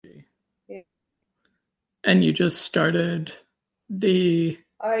And you just started the...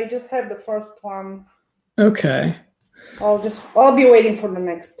 I just had the first one. Okay. I'll be waiting for the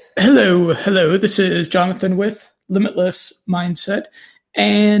next. Hello. This is Jonathan with Limitless Mindset.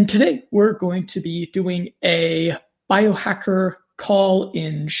 And today we're going to be doing a biohacker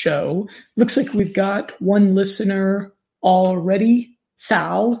call-in show. Looks like we've got one listener already,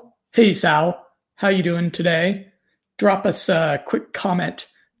 Sal. Hey, Sal. How you doing today? Drop us a quick comment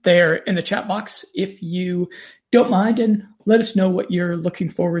there in the chat box if you don't mind, and let us know what you're looking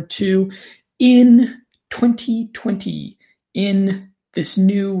forward to in 2020, in this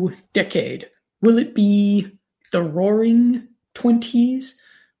new decade. Will it be the roaring 20s?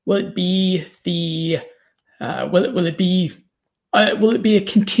 Will it be will it be a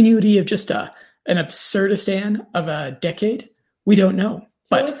continuity of just an absurdistan of a decade? We don't know.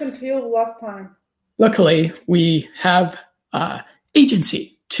 But listen to you last time. Luckily, we have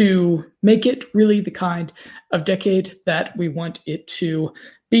agency to make it really the kind of decade that we want it to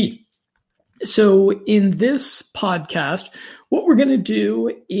be. So in this podcast, what we're going to do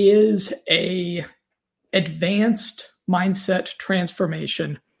is a advanced mindset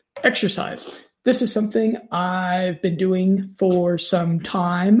transformation exercise. This is something I've been doing for some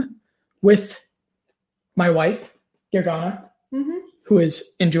time with my wife, Gergana, who is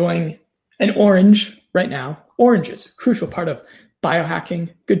enjoying an orange right now. Oranges, crucial part of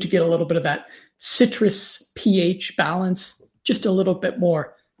biohacking. Good to get a little bit of that citrus pH balance, just a little bit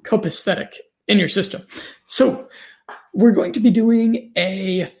more copacetic in your system. So we're going to be doing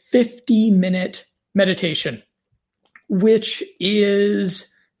a 50-minute meditation, which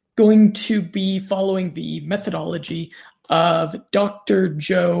is going to be following the methodology of Dr.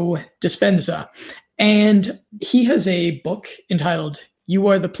 Joe Dispenza. And he has a book entitled You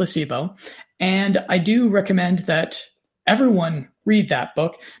Are the Placebo. And I do recommend that everyone read that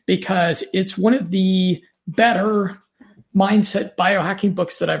book because it's one of the better mindset biohacking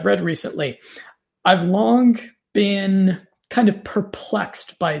books that I've read recently. I've long been kind of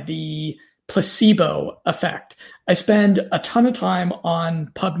perplexed by the placebo effect. I spend a ton of time on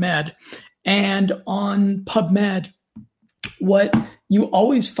PubMed, and on PubMed, what you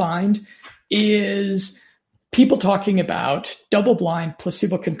always find is people talking about double-blind,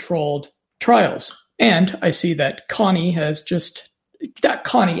 placebo-controlled trials. And I see that Connie Akins,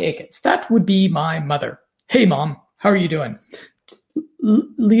 that would be my mother. Hey, Mom, how are you doing?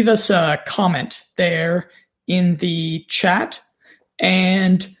 Leave us a comment there in the chat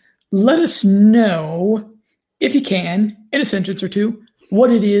and let us know, if you can, in a sentence or two,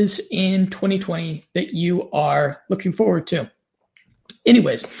 what it is in 2020 that you are looking forward to.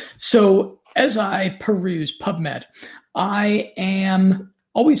 Anyways, so as I peruse PubMed, I am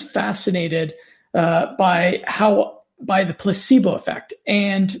always fascinated by the placebo effect,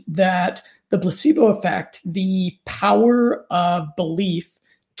 and that the placebo effect, the power of belief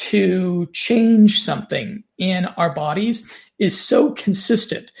to change something in our bodies, is so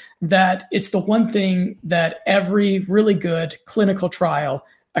consistent that it's the one thing that every really good clinical trial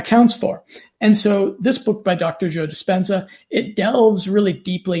accounts for. And so this book by Dr. Joe Dispenza, it delves really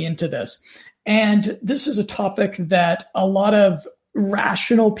deeply into this. And this is a topic that a lot of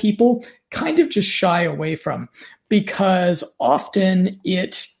rational people kind of just shy away from, because often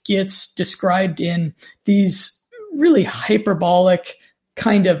it gets described in these really hyperbolic,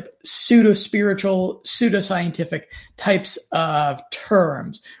 kind of pseudo-spiritual, pseudo-scientific types of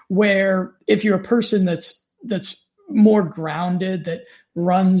terms, where if you're a person that's more grounded, that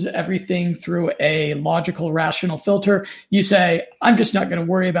runs everything through a logical, rational filter, you say, I'm just not going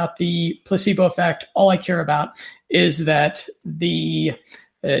to worry about the placebo effect. All I care about is that the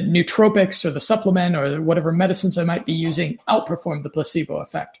nootropics or the supplement or whatever medicines I might be using outperform the placebo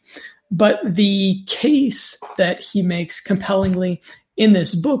effect. But the case that he makes compellingly in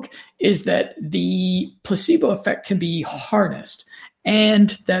this book is that the placebo effect can be harnessed,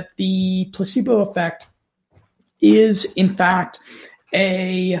 and that the placebo effect is in fact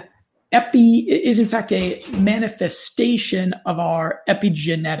a manifestation of our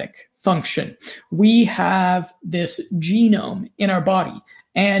epigenetic function. We have this genome in our body,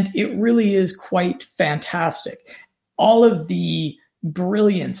 and it really is quite fantastic. All of the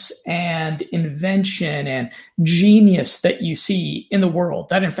brilliance and invention and genius that you see in the world,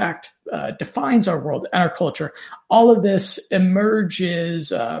 that in fact defines our world and our culture, all of this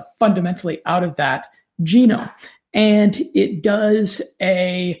emerges fundamentally out of that genome. And it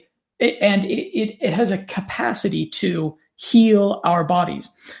has a capacity to heal our bodies.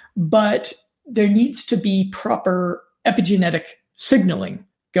 But there needs to be proper epigenetic signaling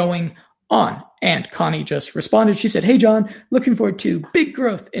going on. And Connie just responded. She said, "Hey, John, looking forward to big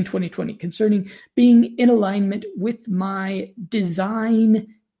growth in 2020 concerning being in alignment with my design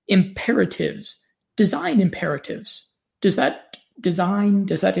imperatives." Design imperatives. Does that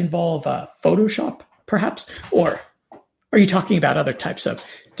involve Photoshop, perhaps? Or are you talking about other types of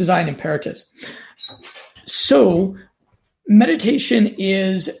design imperatives? So meditation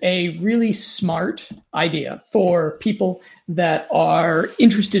is a really smart idea for people that are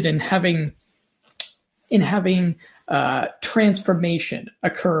interested in having transformation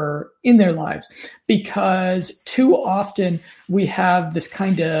occur in their lives, because too often we have this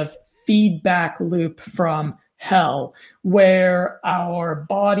kind of feedback loop from hell where our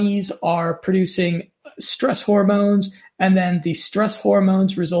bodies are producing stress hormones, and then the stress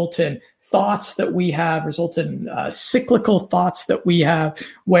hormones result in thoughts that we have, result in cyclical thoughts that we have,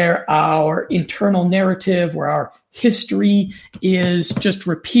 where our internal narrative, where our history is just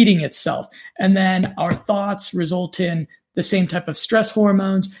repeating itself. And then our thoughts result in the same type of stress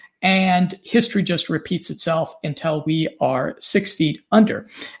hormones, and history just repeats itself until we are 6 feet under.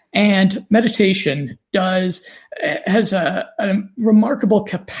 And meditation has a remarkable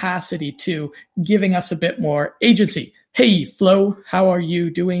capacity to giving us a bit more agency. Hey, Flo, how are you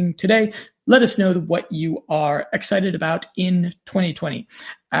doing today? Let us know what you are excited about in 2020.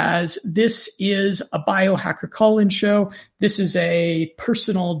 As this is a Biohacker call-in show, this is a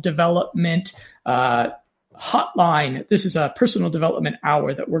personal development hotline. This is a personal development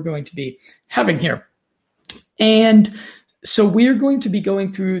hour that we're going to be having here. And so we're going to be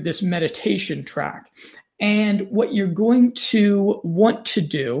going through this meditation track. And what you're going to want to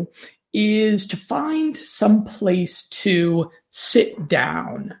do is to find some place to sit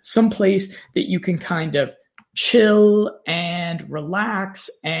down, some place that you can kind of chill and relax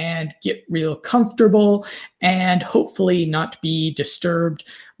and get real comfortable, and hopefully not be disturbed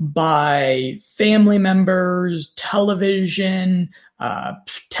by family members, television,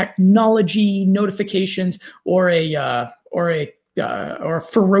 technology notifications, or a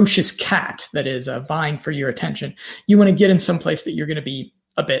ferocious cat that is vying for your attention. You want to get in some place that you're going to be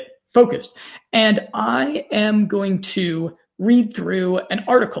a bit focused. And I am going to read through an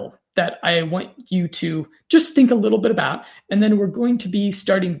article that I want you to just think a little bit about. And then we're going to be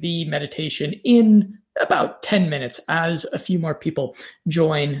starting the meditation in about 10 minutes as a few more people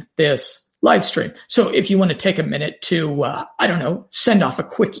join this live stream. So if you want to take a minute to, send off a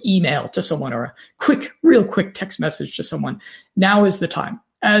quick email to someone, or a real quick text message to someone, now is the time,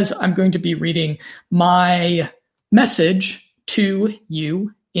 as I'm going to be reading my message to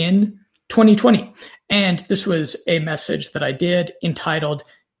you in 2020. And this was a message that I did entitled,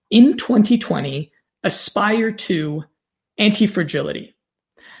 "In 2020, Aspire to Anti-Fragility."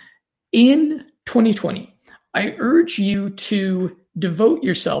 In 2020, I urge you to devote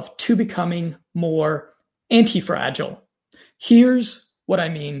yourself to becoming more anti-fragile. Here's what I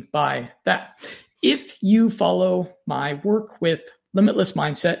mean by that. If you follow my work with Limitless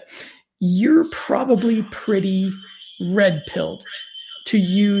Mindset, you're probably pretty red-pilled, to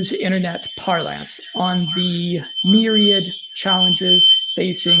use internet parlance, on the myriad challenges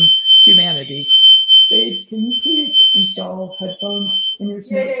facing humanity. Babe, can you please install headphones in your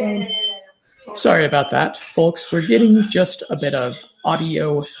smartphone? Sorry about that, folks. We're getting just a bit of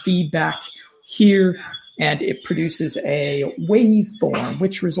audio feedback here, and it produces a waveform,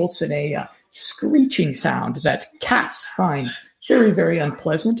 which results in a screeching sound that cats find very, very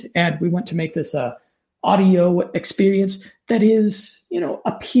unpleasant. And we want to make this a audio experience that is,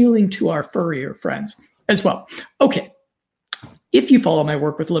 appealing to our furrier friends as well. Okay. If you follow my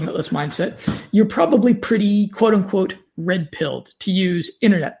work with Limitless Mindset, you're probably pretty, quote unquote, red-pilled, to use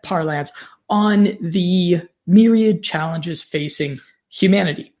internet parlance, on the myriad challenges facing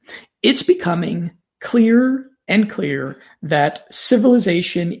humanity. It's becoming clearer and clearer that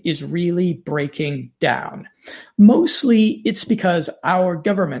civilization is really breaking down. Mostly it's because our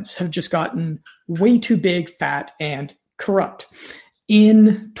governments have just gotten way too big, fat, and corrupt.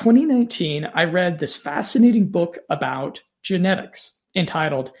 In 2019, I read this fascinating book about genetics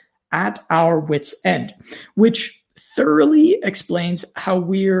entitled At Our Wits' End, which thoroughly explains how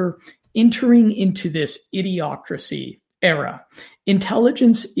we're entering into this idiocracy era.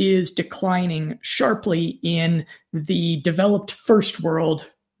 Intelligence is declining sharply in the developed first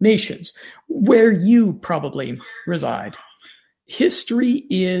world nations, where you probably reside. History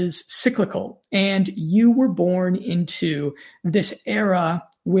is cyclical, and you were born into this era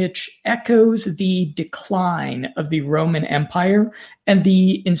which echoes the decline of the Roman Empire and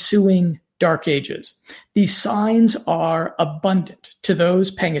the ensuing dark ages. These signs are abundant to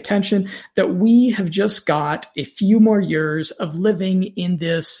those paying attention that we have just got a few more years of living in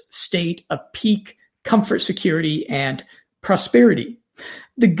this state of peak comfort, security, and prosperity.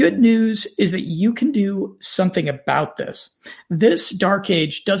 The good news is that you can do something about this. This dark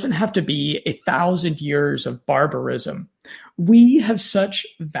age doesn't have to be 1,000 years of barbarism. We have such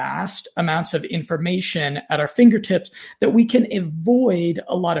vast amounts of information at our fingertips that we can avoid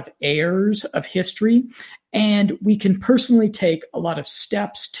a lot of errors of history, and we can personally take a lot of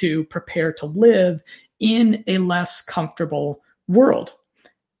steps to prepare to live in a less comfortable world.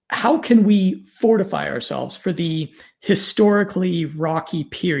 How can we fortify ourselves for the historically rocky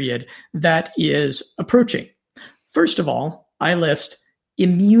period that is approaching? First of all, I list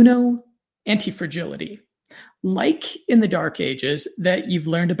immuno-antifragility. Like in the Dark Ages that you've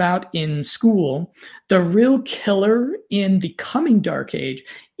learned about in school, the real killer in the coming Dark Age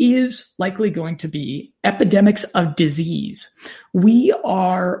is likely going to be epidemics of disease. We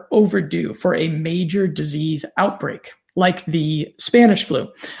are overdue for a major disease outbreak, like the Spanish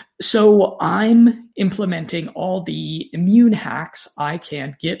flu. So I'm implementing all the immune hacks I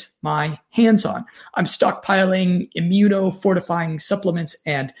can get my hands on. I'm stockpiling immunofortifying supplements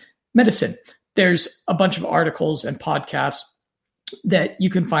and medicine. There's a bunch of articles and podcasts that you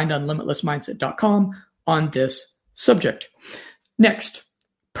can find on limitlessmindset.com on this subject. Next,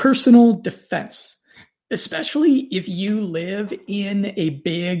 personal defense. Especially if you live in a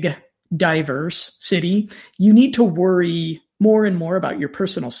big, diverse city, you need to worry more and more about your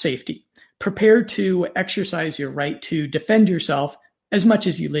personal safety. Prepare to exercise your right to defend yourself as much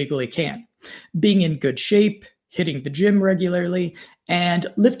as you legally can. Being in good shape, hitting the gym regularly, and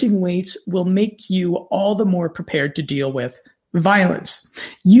lifting weights will make you all the more prepared to deal with violence.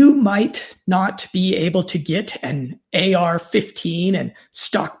 You might not be able to get an AR-15 and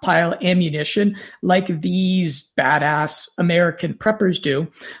stockpile ammunition like these badass American preppers do,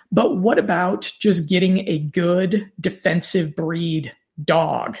 but what about just getting a good defensive breed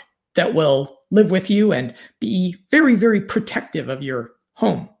dog that will live with you and be very, very protective of your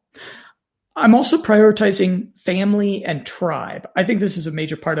home? I'm also prioritizing family and tribe. I think this is a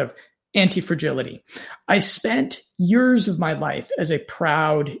major part of anti-fragility. I spent years of my life as a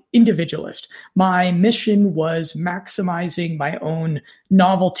proud individualist. My mission was maximizing my own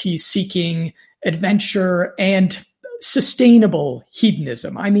novelty-seeking adventure and sustainable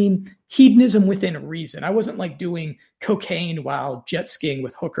hedonism. I mean, hedonism within reason. I wasn't like doing cocaine while jet skiing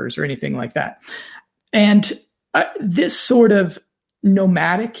with hookers or anything like that. And this sort of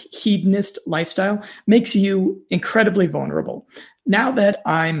nomadic hedonist lifestyle makes you incredibly vulnerable. Now that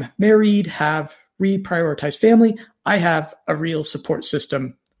I'm married, have reprioritized family, I have a real support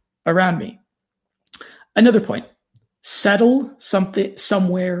system around me. Another point, settle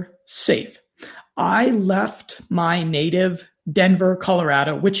somewhere safe. I left my native Denver,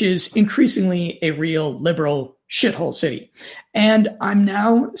 Colorado, which is increasingly a real liberal shithole city. And I'm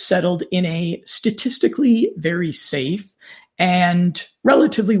now settled in a statistically very safe and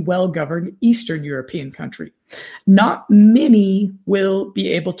relatively well-governed Eastern European country. Not many will be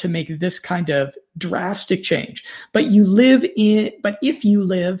able to make this kind of drastic change, but if you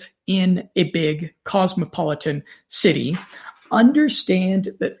live in a big cosmopolitan city,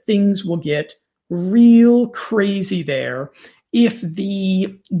 understand that things will get real crazy there if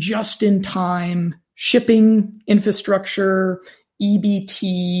the just-in-time shipping infrastructure,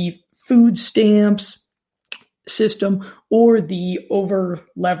 EBT, food stamps system, or the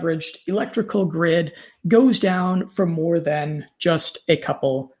over-leveraged electrical grid goes down for more than just a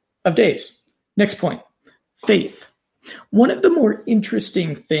couple of days. Next point, faith. One of the more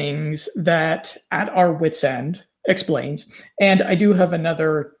interesting things that At Our Wits' End explains, and I do have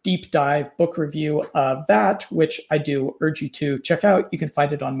another deep dive book review of that, which I do urge you to check out. You can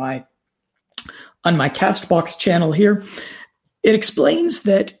find it on my Castbox channel here. It explains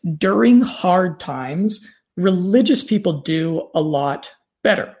that during hard times, religious people do a lot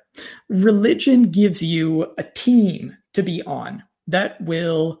better. Religion gives you a team to be on that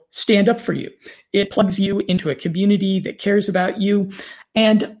will stand up for you. It plugs you into a community that cares about you.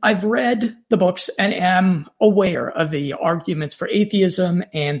 And I've read the books and am aware of the arguments for atheism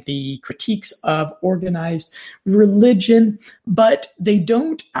and the critiques of organized religion, but they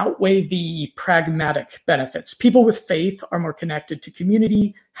don't outweigh the pragmatic benefits. People with faith are more connected to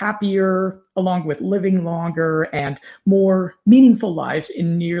community, happier, along with living longer and more meaningful lives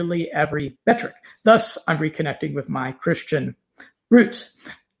in nearly every metric. Thus, I'm reconnecting with my Christian roots.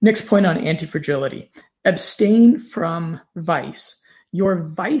 Next point on anti-fragility. Abstain from vice. Your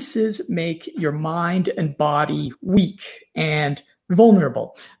vices make your mind and body weak and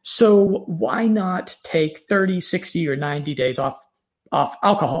vulnerable. So why not take 30, 60, or 90 days off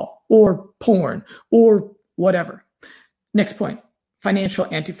alcohol or porn or whatever? Next point, financial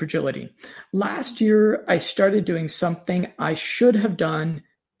anti-fragility. Last year, I started doing something I should have done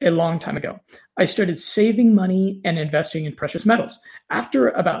a long time ago. I started saving money and investing in precious metals. After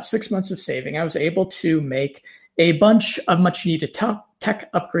about 6 months of saving, I was able to make a bunch of much needed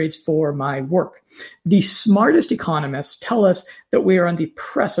tech upgrades for my work. The smartest economists tell us that we are on the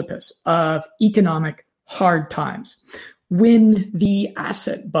precipice of economic hard times. When the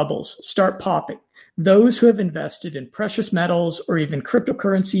asset bubbles start popping, those who have invested in precious metals or even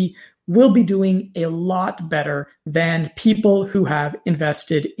cryptocurrency will be doing a lot better than people who have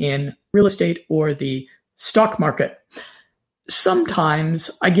invested in real estate or the stock market.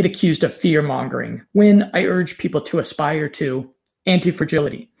 Sometimes I get accused of fear-mongering when I urge people to aspire to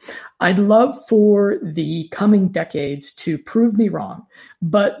anti-fragility. I'd love for the coming decades to prove me wrong,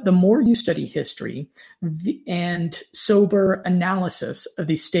 but the more you study history and sober analysis of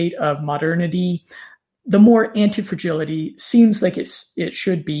the state of modernity, the more anti-fragility seems like it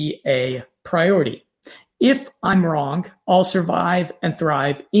should be a priority. If I'm wrong, I'll survive and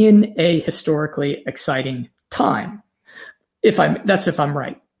thrive in a historically exciting time. That's if I'm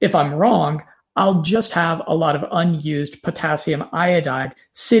right. If I'm wrong, I'll just have a lot of unused potassium iodide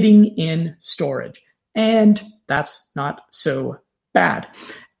sitting in storage. And that's not so bad.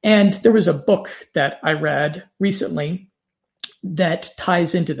 And there was a book that I read recently that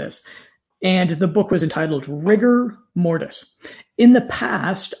ties into this. And the book was entitled Rigor Mortis. In the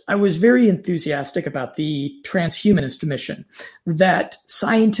past, I was very enthusiastic about the transhumanist mission, that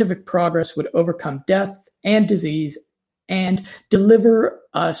scientific progress would overcome death and disease and deliver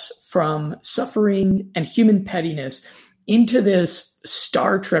us from suffering and human pettiness into this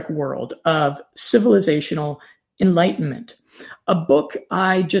Star Trek world of civilizational enlightenment. A book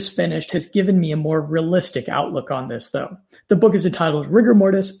I just finished has given me a more realistic outlook on this, though. The book is entitled Rigor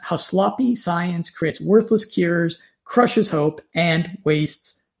Mortis: How Sloppy Science Creates Worthless Cures, Crushes Hope, and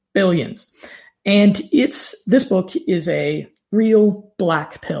Wastes Billions. And this book is a real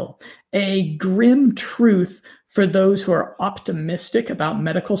black pill, a grim truth for those who are optimistic about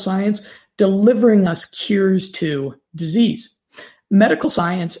medical science delivering us cures to disease. Medical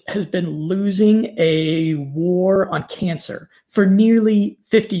science has been losing a war on cancer for nearly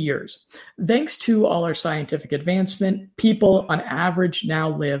 50 years. Thanks to all our scientific advancement, people on average now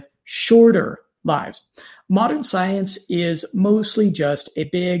live shorter lives. Modern science is mostly just a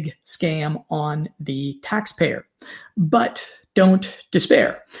big scam on the taxpayer. But don't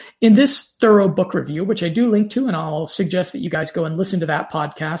despair. In this thorough book review, which I do link to, and I'll suggest that you guys go and listen to that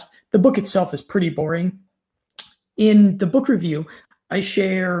podcast, the book itself is pretty boring. In the book review, I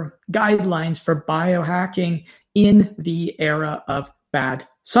share guidelines for biohacking in the era of bad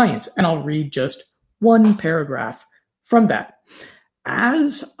science, and I'll read just one paragraph from that.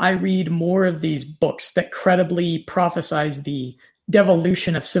 As I read more of these books that credibly prophesize the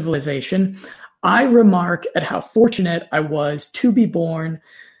devolution of civilization, I remark at how fortunate I was to be born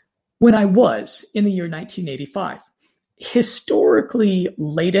when I was in the year 1985. Historically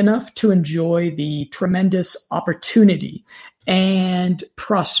late enough to enjoy the tremendous opportunity and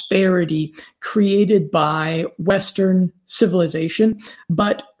prosperity created by Western civilization,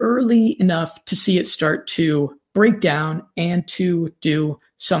 but early enough to see it start to break down and to do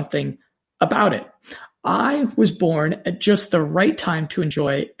something about it. I was born at just the right time to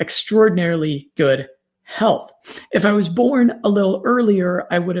enjoy extraordinarily good health. If I was born a little earlier,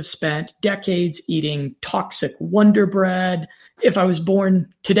 I would have spent decades eating toxic Wonder Bread. If I was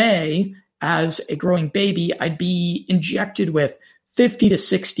born today as a growing baby, I'd be injected with 50 to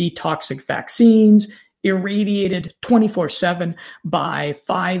 60 toxic vaccines, irradiated 24/7 by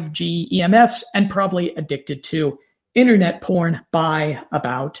 5G EMFs, and probably addicted to internet porn by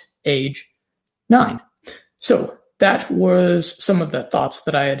about age 9. So that was some of the thoughts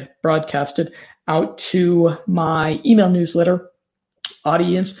that I had broadcasted out to my email newsletter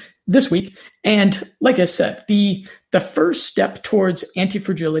audience this week. And like I said, the first step towards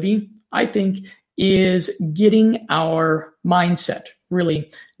anti-fragility, I think, is getting our mindset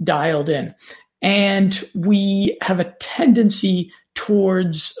really dialed in. And we have a tendency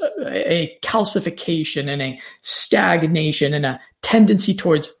towards a calcification and a stagnation and a tendency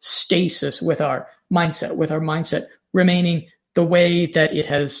towards stasis with our mindset remaining the way that it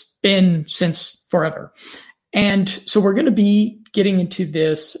has been since forever. And so we're going to be getting into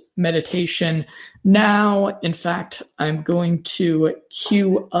this meditation now. In fact, I'm going to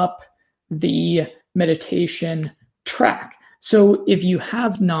queue up the meditation track. So if you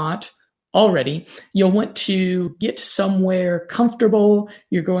have not already, you'll want to get somewhere comfortable.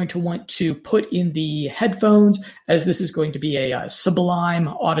 You're going to want to put in the headphones, as this is going to be a sublime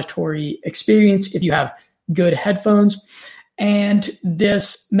auditory experience if you have good headphones. And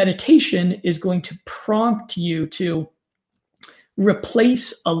this meditation is going to prompt you to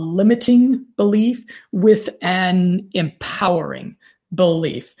replace a limiting belief with an empowering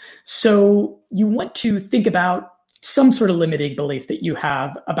belief. So you want to think about some sort of limiting belief that you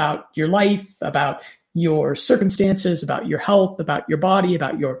have about your life, about your circumstances, about your health, about your body,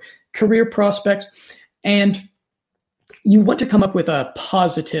 about your career prospects. And you want to come up with a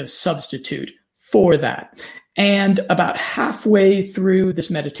positive substitute for that. And about halfway through this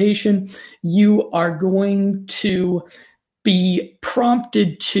meditation, you are going to be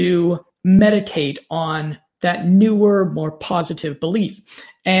prompted to meditate on that newer, more positive belief.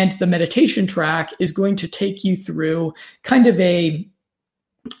 And the meditation track is going to take you through kind of an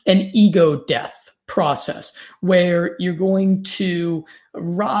ego death process where you're going to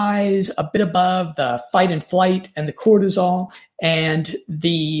rise a bit above the fight and flight and the cortisol and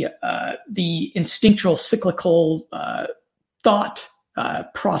the instinctual cyclical thought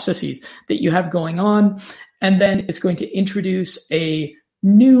processes that you have going on. And then it's going to introduce a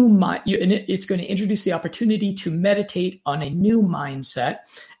new mind. It's going to introduce the opportunity to meditate on a new mindset.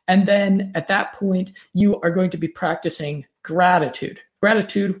 And then at that point, you are going to be practicing gratitude.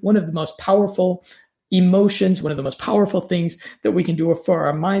 Gratitude, one of the most powerful emotions, one of the most powerful things that we can do for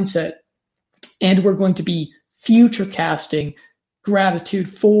our mindset. And we're going to be future casting gratitude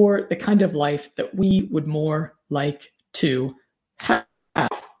for the kind of life that we would more like to have.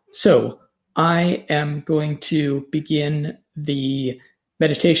 So I am going to begin the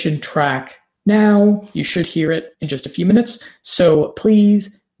meditation track now. You should hear it in just a few minutes. So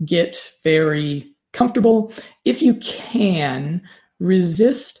please get very comfortable. If you can,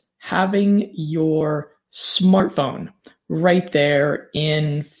 resist having your smartphone right there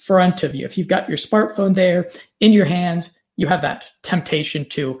in front of you. If you've got your smartphone there in your hands, you have that temptation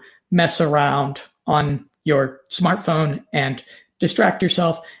to mess around on your smartphone and distract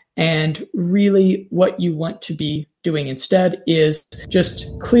yourself. And really what you want to be doing instead is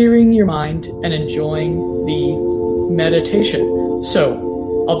just clearing your mind and enjoying the meditation.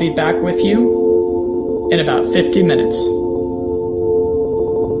 So I'll be back with you in about 50 minutes.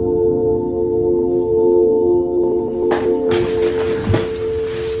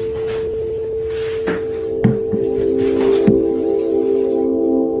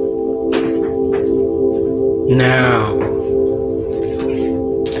 Now,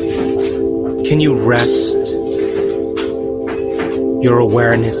 can you rest your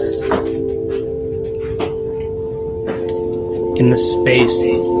awareness in the space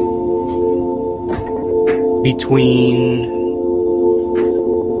between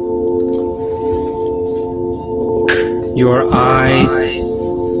your eyes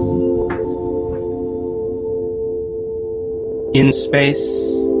in space?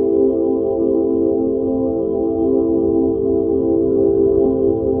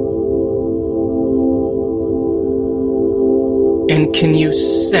 And can you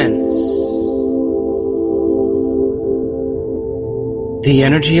sense the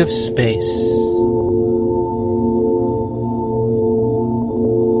energy of space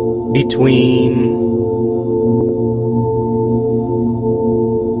between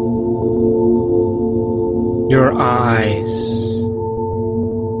your eyes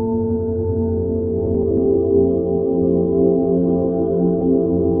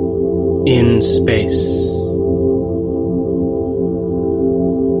in space?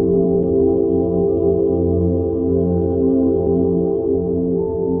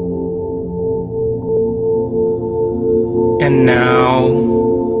 And now,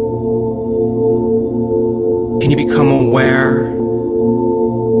 can you become aware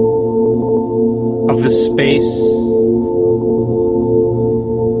of the space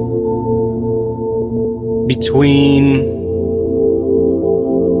between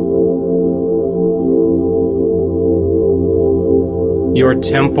your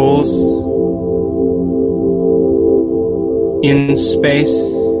temples in space?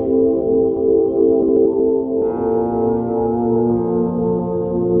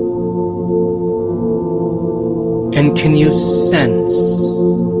 And can you sense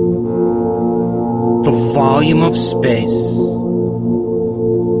the volume of space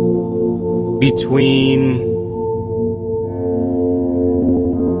between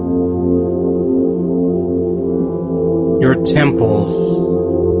your temples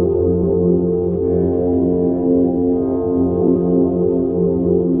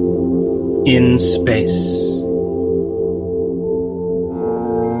in space?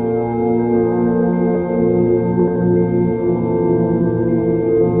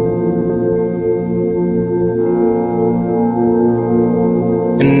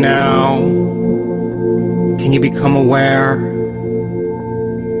 And now, can you become aware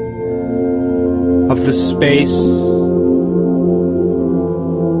of the space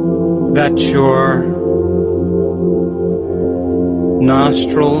that your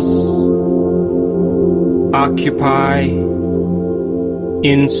nostrils occupy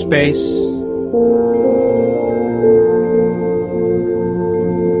in space?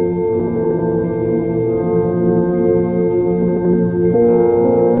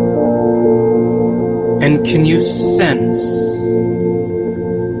 And can you sense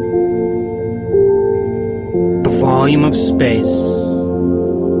the volume of space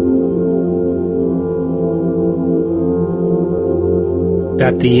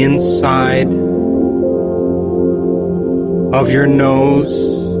that the inside of your nose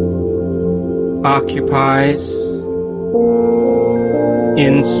occupies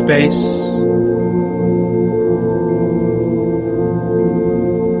in space?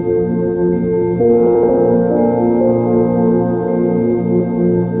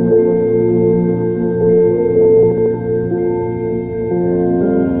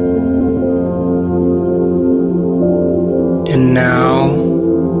 And now,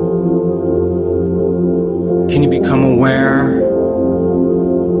 can you become aware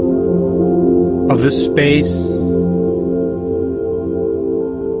of the space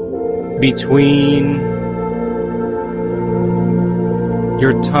between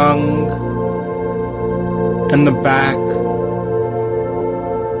your tongue and the back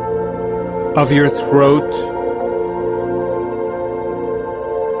of your throat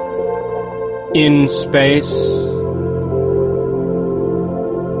in space?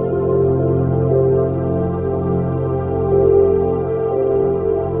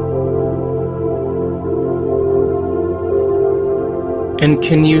 And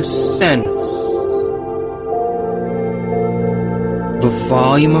can you sense the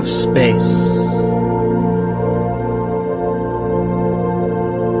volume of space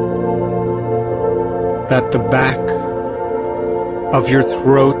that the back of your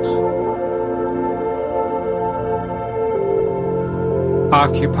throat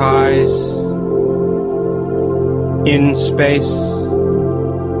occupies in space?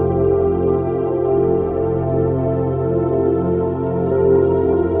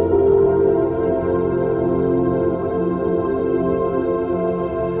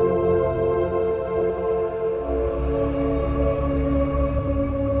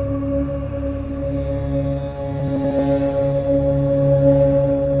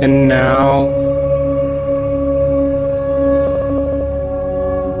 And now,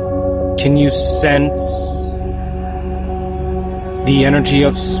 can you sense the energy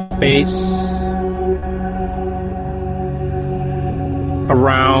of space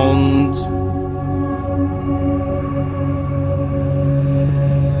around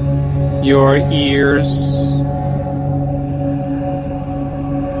your ears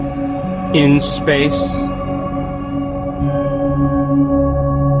in space?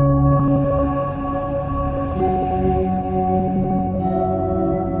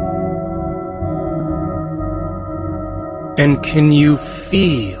 And can you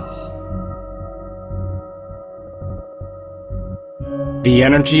feel the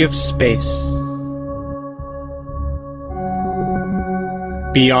energy of space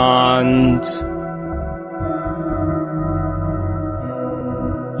beyond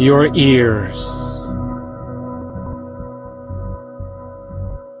your ears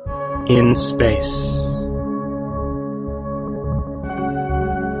in space?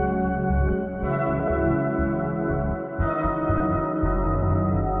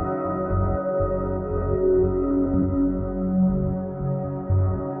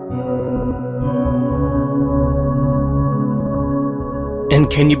 And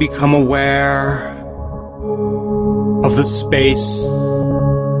can you become aware of the space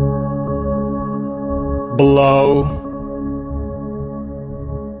below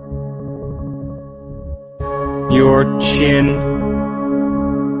your chin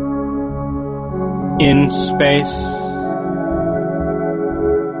in space?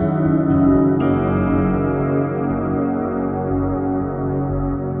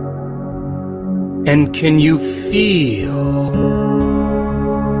 And can you feel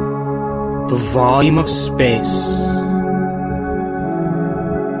the volume of space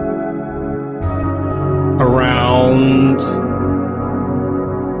around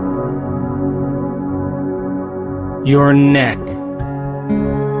your neck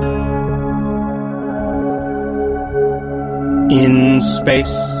in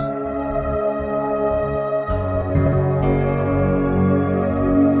space?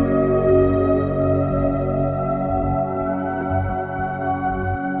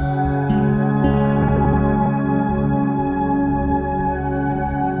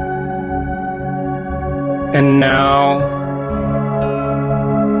 And now,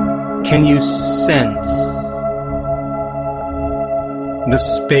 can you sense the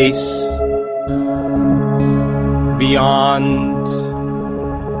space beyond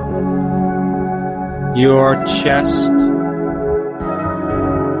your chest,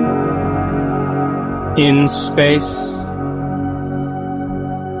 in space?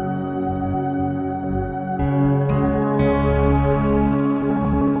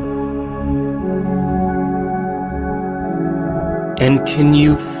 And can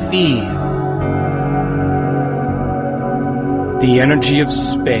you feel the energy of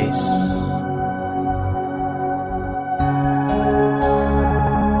space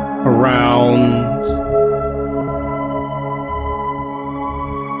around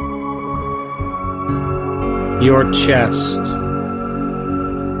your chest?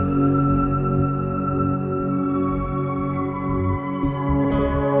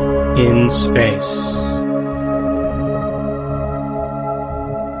 In space.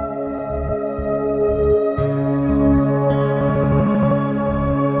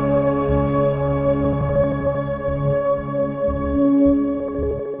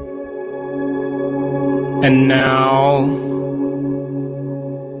 And now,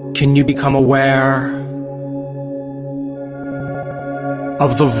 can you become aware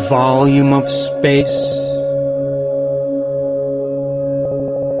of the volume of space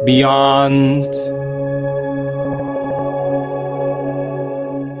beyond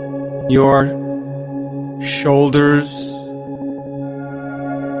your shoulders,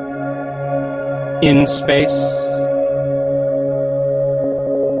 in space?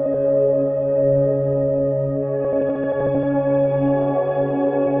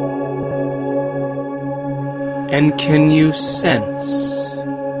 And can you sense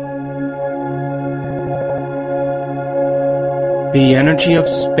the energy of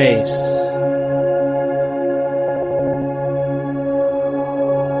space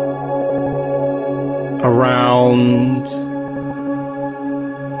around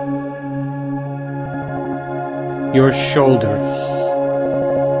your shoulders,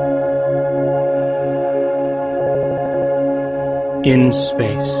 in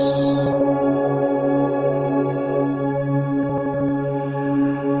space?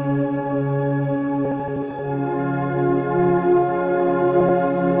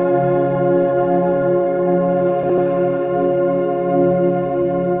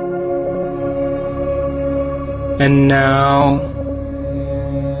 And now,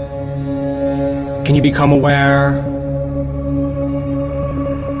 can you become aware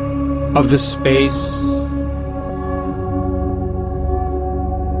of the space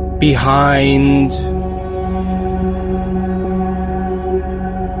behind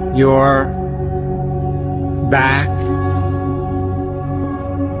your back,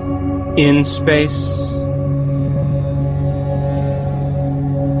 in space?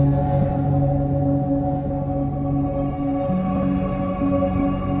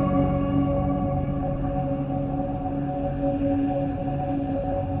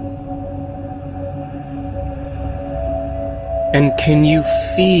 And can you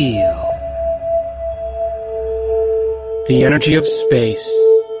feel the energy of space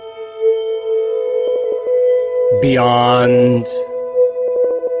beyond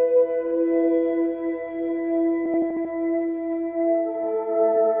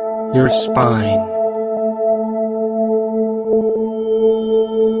your spine?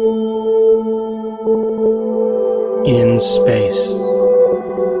 In space.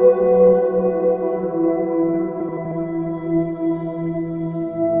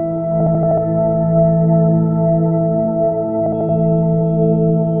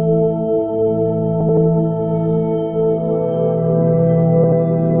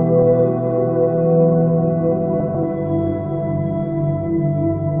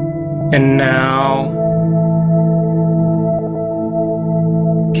 And now,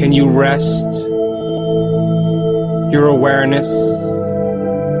 can you rest your awareness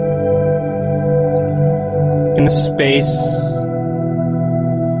in the space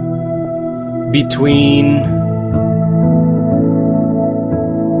between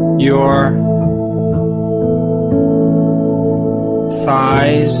your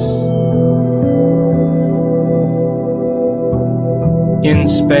thighs, in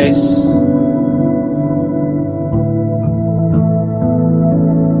space?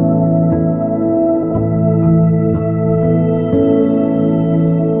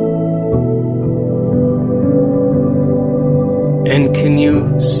 And can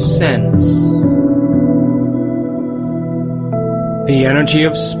you sense the energy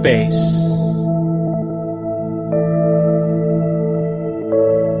of space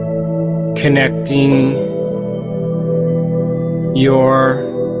connecting your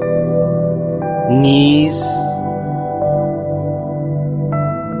knees,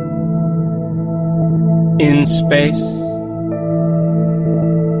 in space,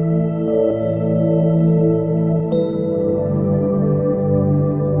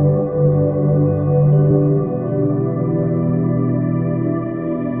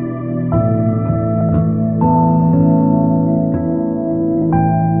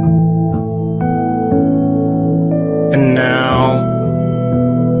 and now,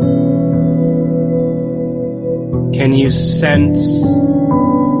 can you sense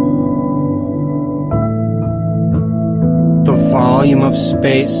the volume of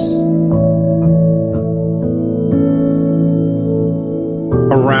space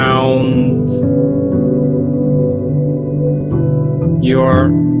around your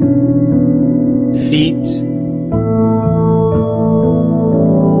feet,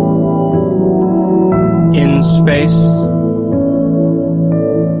 in space?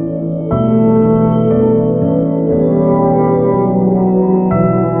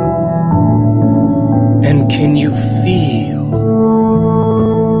 And can you feel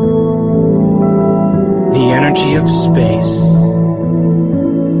the energy of space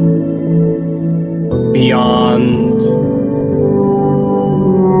beyond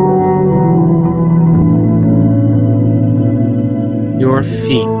your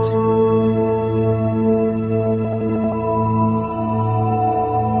feet?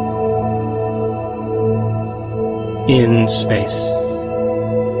 In space.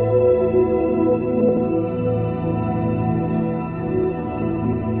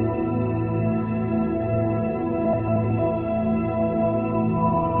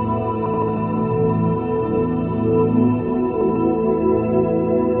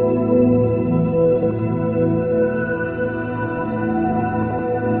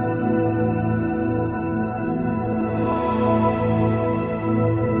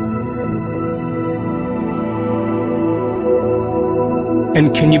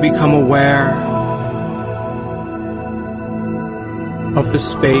 And can you become aware of the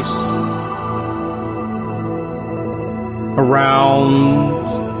space around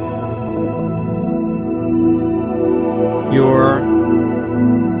your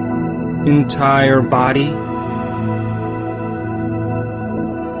entire body,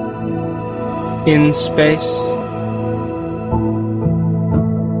 in space?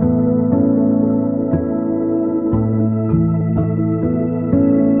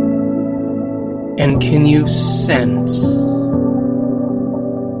 And can you sense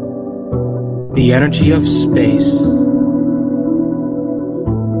the energy of space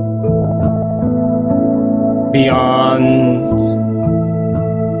beyond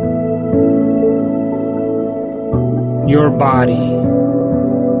your body,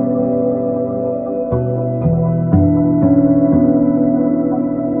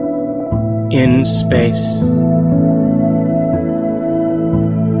 in space?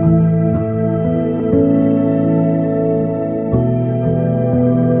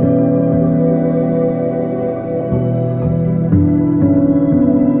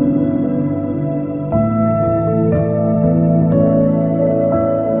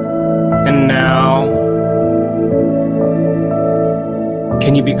 And now,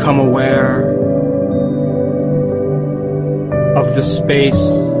 can you become aware of the space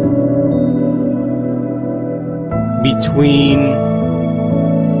between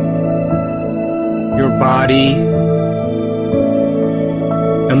your body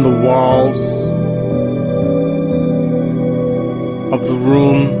and the walls of the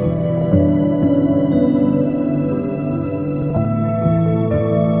room?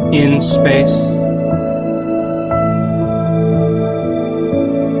 In space?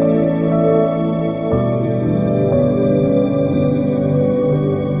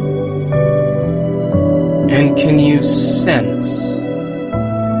 And can you sense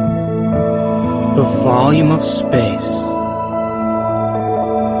the volume of space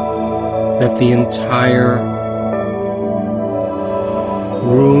that the entire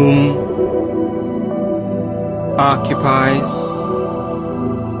room occupies?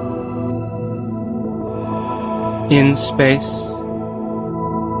 In space?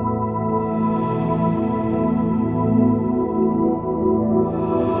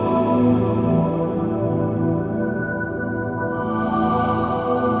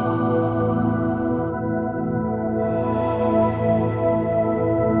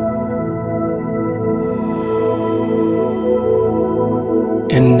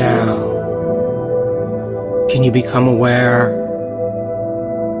 And now, can you become aware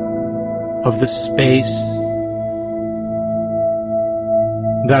of the space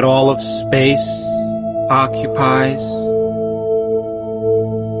that all of space occupies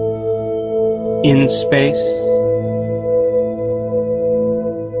in space,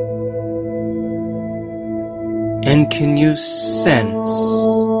 and can you sense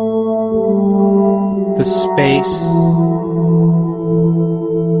the space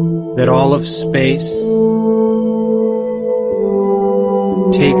that all of space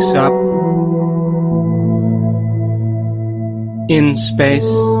takes up in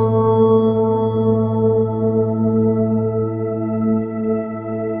space?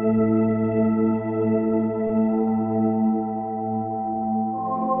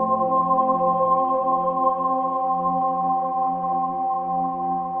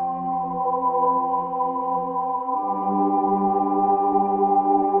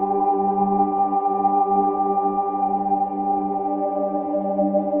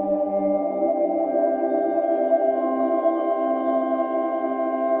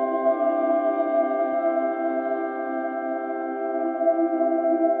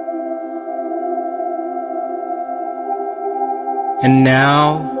 And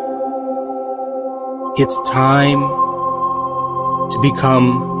now it's time to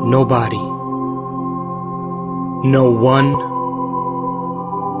become nobody, no one,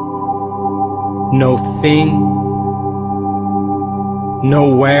 no thing,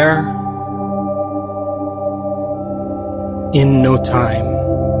 nowhere, in no time.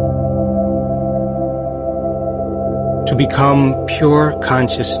 To become pure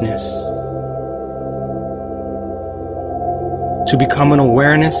consciousness. To become an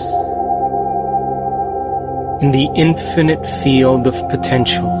awareness in the infinite field of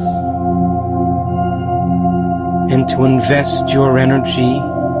potentials, and to invest your energy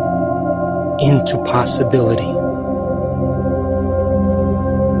into possibility.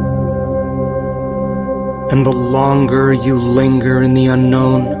 And the longer you linger in the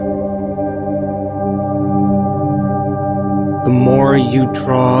unknown, the more you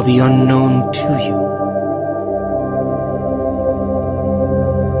draw the unknown to you.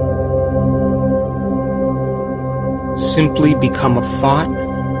 Simply become a thought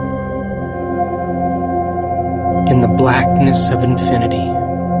in the blackness of infinity,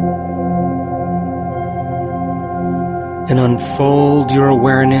 and unfold your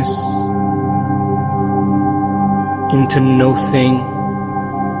awareness into no thing,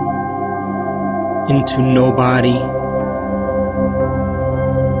 into nobody,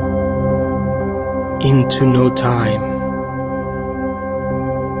 into no time.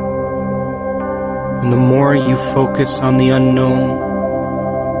 And the more you focus on the unknown,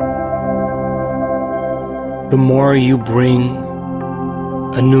 the more you bring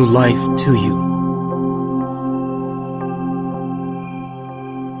a new life to you.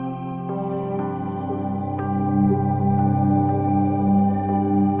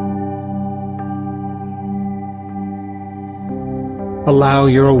 Allow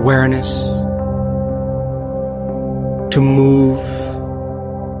your awareness to move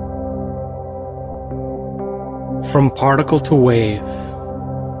from particle to wave,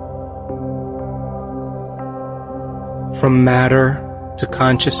 from matter to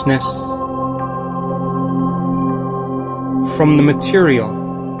consciousness, from the material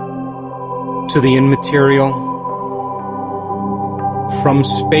to the immaterial, from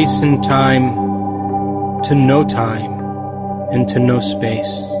space and time to no time and to no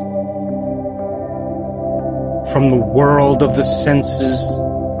space, from the world of the senses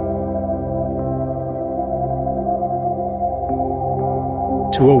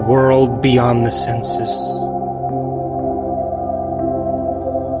to a world beyond the senses.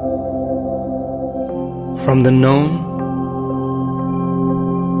 From the known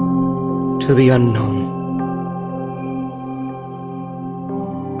to the unknown.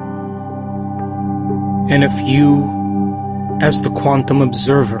 And if you, as the quantum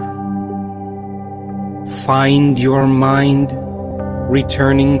observer, find your mind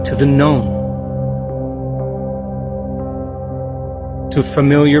returning to the known, to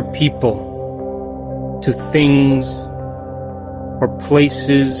familiar people, to things or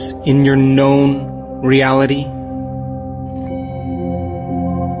places in your known reality,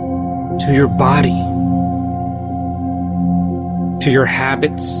 to your body, to your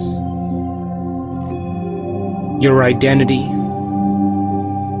habits, your identity,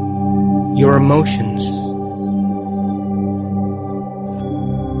 your emotions,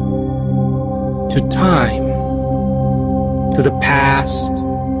 to time, to the past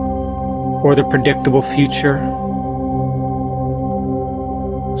or the predictable future.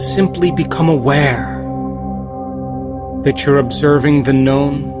 Simply become aware that you're observing the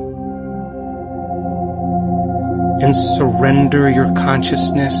known, and surrender your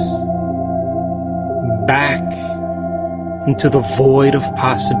consciousness back into the void of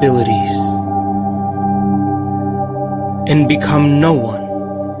possibilities and become no one.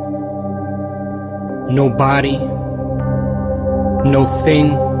 No body, no thing,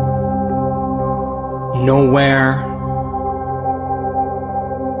 nowhere,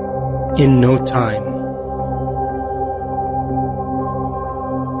 in no time.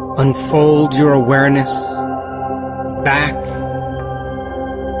 Unfold your awareness back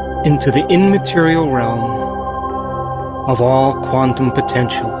into the immaterial realm of all quantum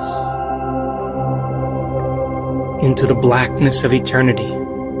potentials, into the blackness of eternity.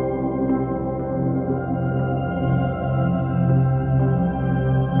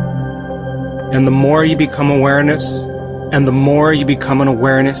 And the more you become awareness, and the more you become an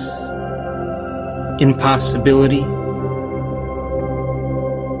awareness in possibility,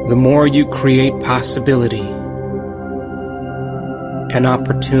 the more you create possibility and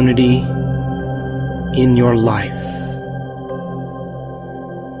opportunity in your life.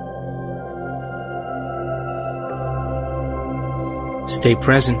 Stay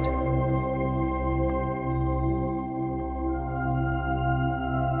present.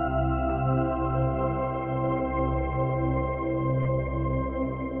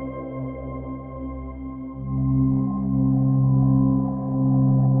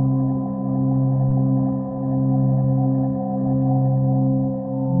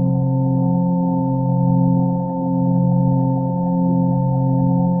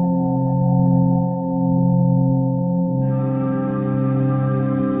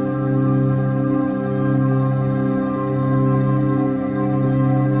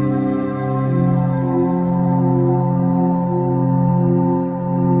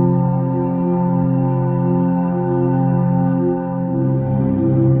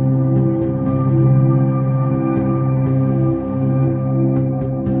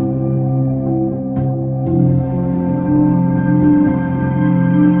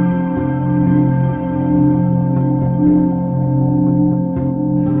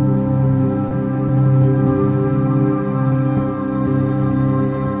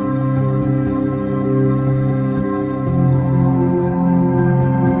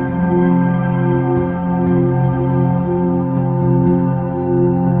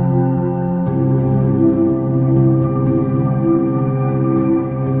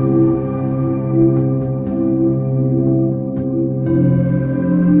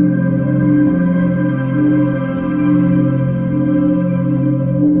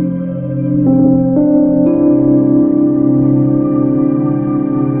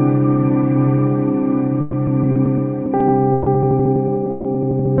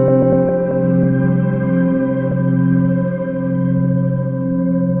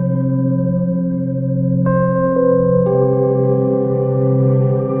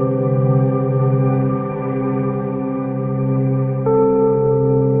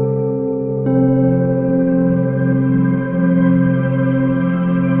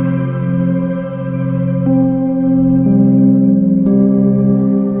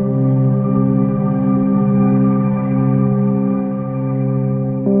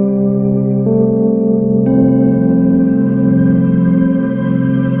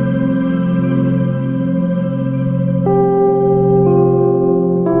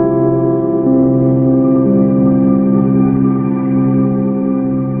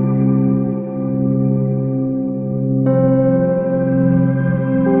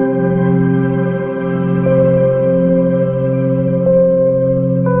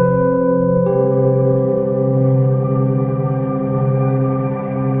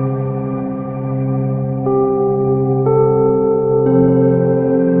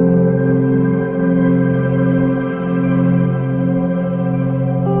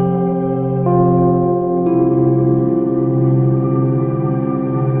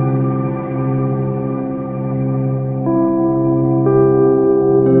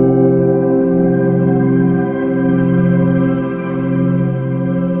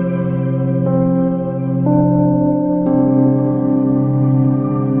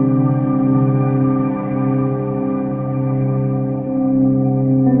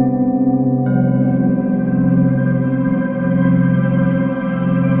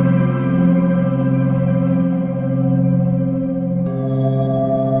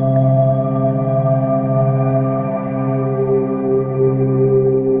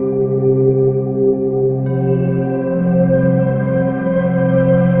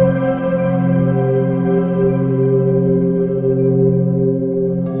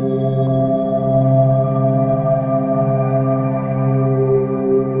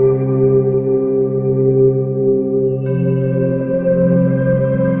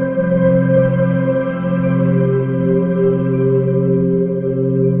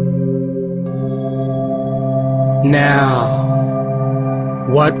 Now,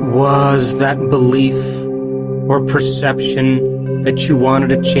 what was that belief or perception that you wanted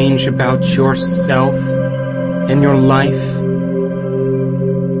to change about yourself and your life?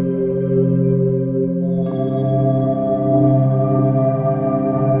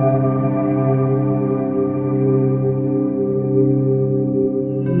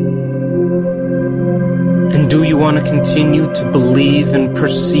 And do you want to continue to believe and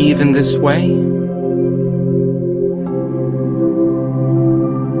perceive in this way?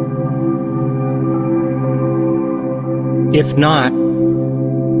 If not,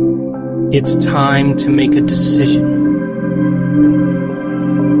 it's time to make a decision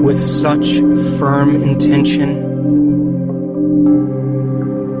with such firm intention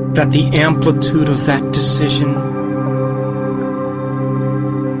that the amplitude of that decision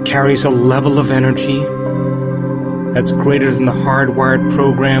carries a level of energy that's greater than the hardwired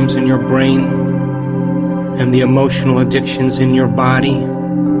programs in your brain and the emotional addictions in your body.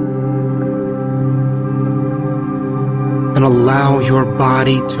 And allow your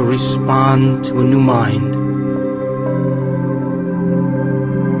body to respond to a new mind.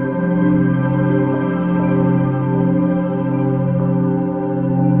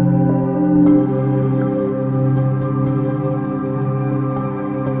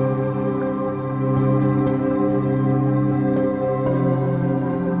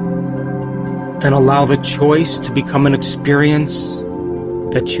 And allow the choice to become an experience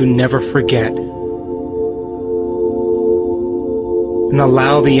that you never forget. And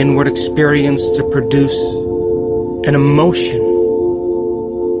allow the inward experience to produce an emotion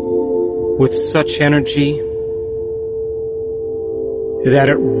with such energy that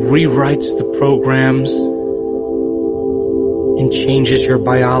it rewrites the programs and changes your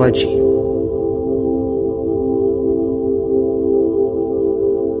biology.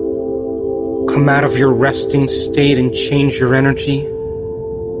 Come out of your resting state and change your energy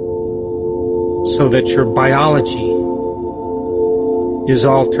so that your biology is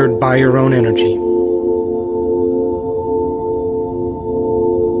altered by your own energy.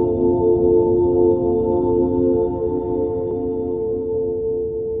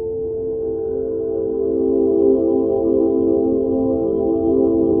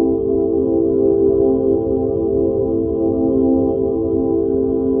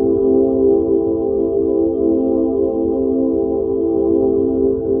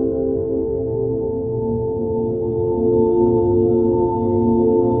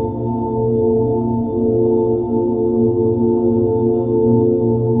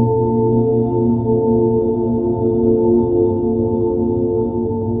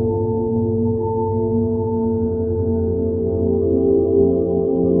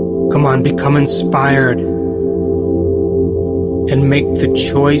 Come on, become inspired and make the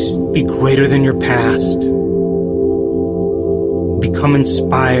choice be greater than your past. Become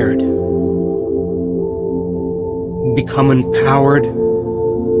inspired. Become empowered.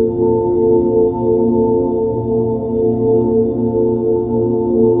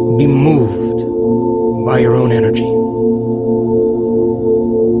 Be moved by your own energy.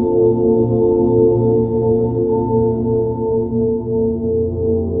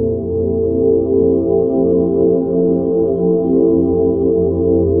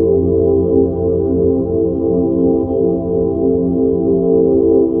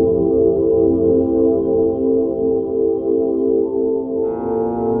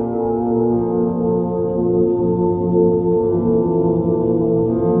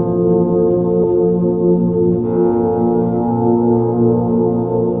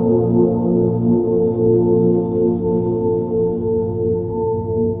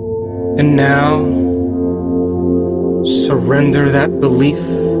 And now, surrender that belief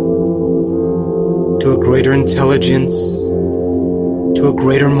to a greater intelligence, to a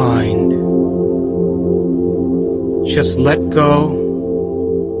greater mind. Just let go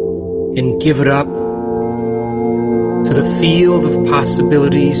and give it up to the field of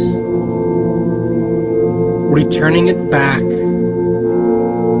possibilities, returning it back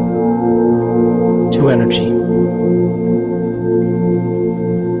to energy.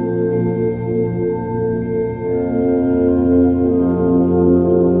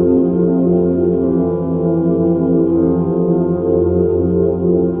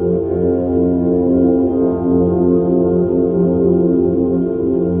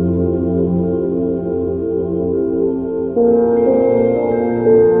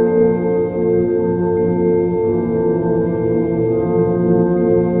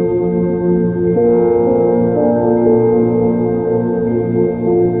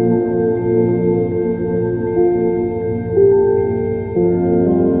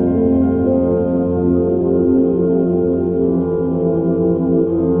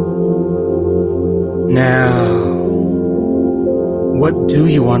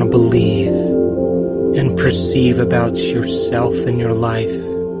 want to believe and perceive about yourself and your life?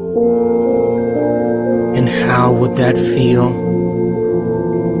 And how would that feel?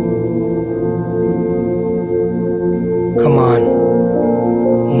 Come on,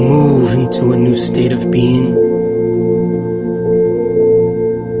 move into a new state of being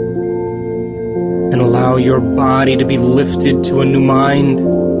and allow your body to be lifted to a new mind,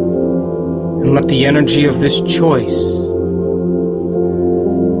 and let the energy of this choice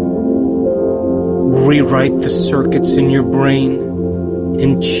rewrite the circuits in your brain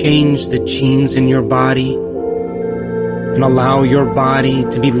and change the genes in your body, and allow your body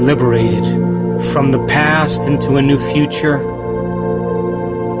to be liberated from the past into a new future.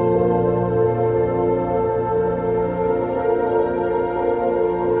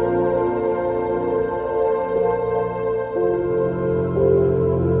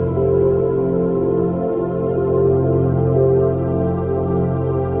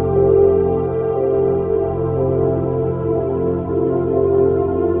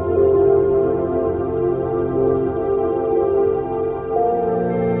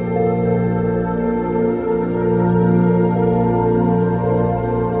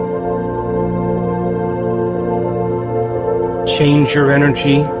 Change your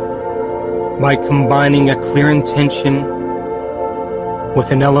energy by combining a clear intention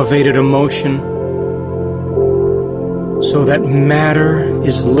with an elevated emotion, so that matter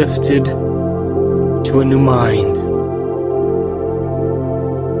is lifted to a new mind.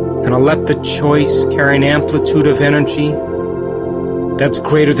 And I'll let the choice carry an amplitude of energy that's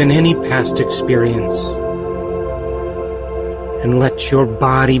greater than any past experience. And let your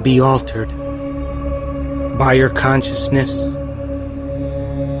body be altered by your consciousness,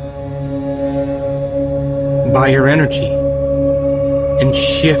 by your energy, and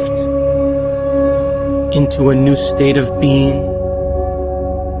shift into a new state of being,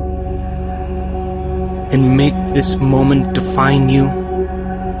 and make this moment define you.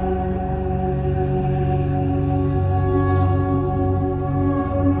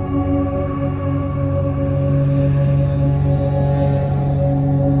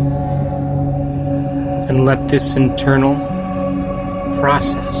 And let this internal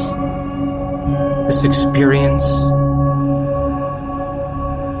process, this experience,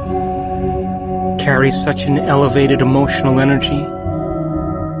 carry such an elevated emotional energy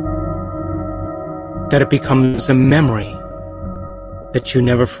that it becomes a memory that you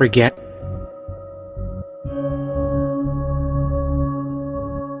never forget.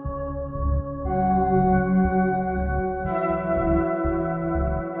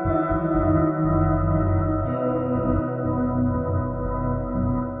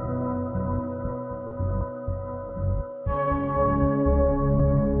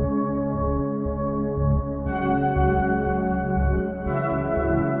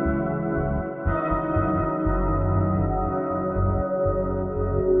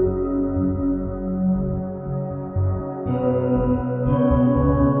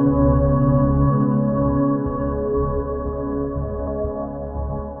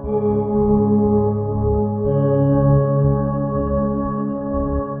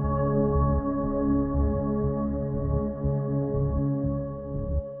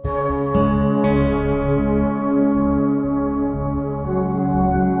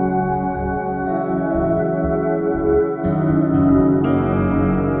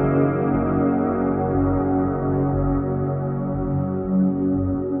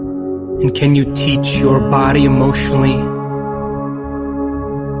 And can you teach your body emotionally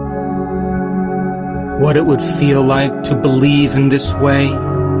what it would feel like to believe in this way?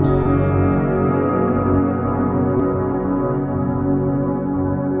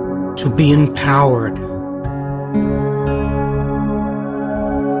 To be empowered,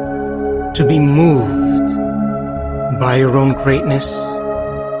 to be moved by your own greatness,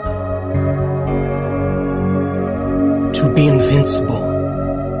 to be invincible,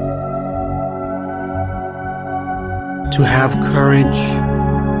 to have courage,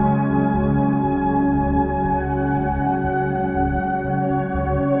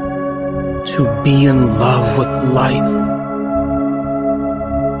 to be in love with life,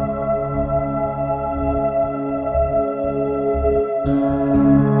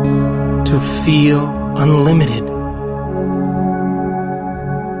 to feel unlimited,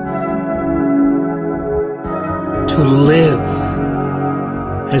 to live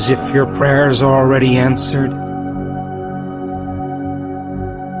as if your prayers are already answered.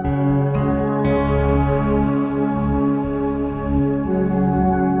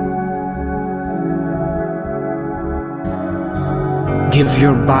 Give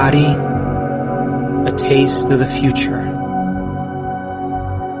your body a taste of the future.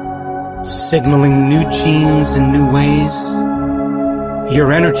 signaling new genes in new ways.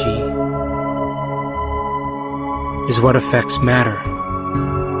 Your energy is what affects matter.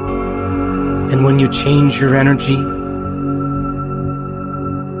 And when you change your energy,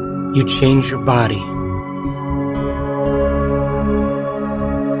 you change your body.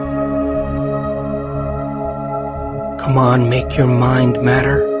 Come on, make your mind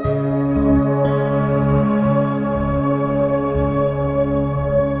matter.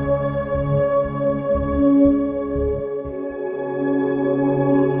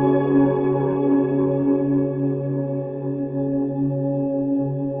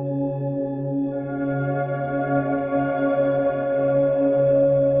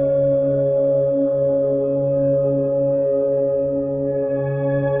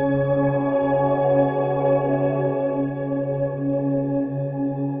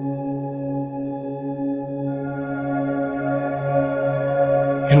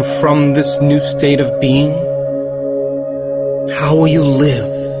 And from this new state of being, how will you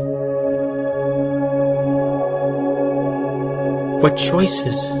live? What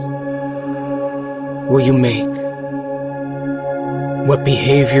choices will you make? What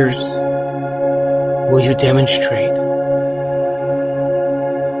behaviors will you demonstrate?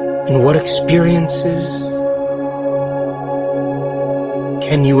 And what experiences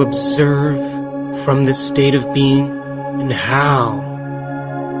can you observe from this state of being, and how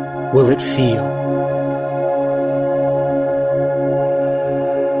will it feel?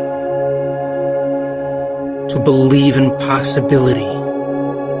 To believe in possibility.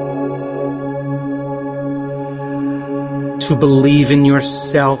 To believe in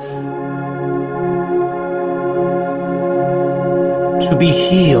yourself. To be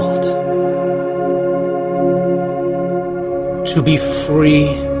healed. To be free.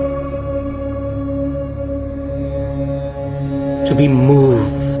 To be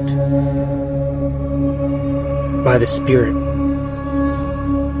moved by the Spirit.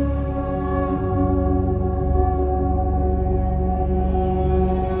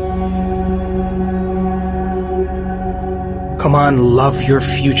 Come on, love your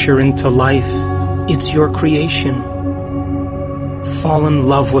future into life. It's your creation. Fall in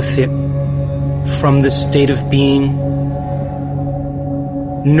love with it from this state of being.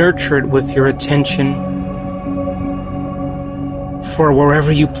 Nurture it with your attention. For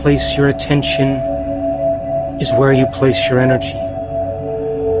wherever you place your attention is where you place your energy.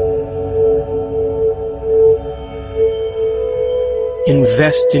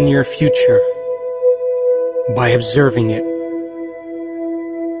 Invest in your future by observing it,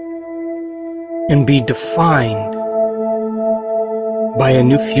 and be defined by a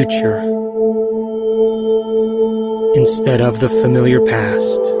new future instead of the familiar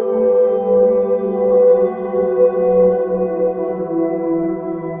past.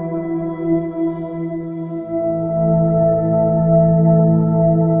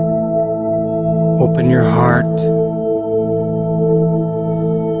 Open your heart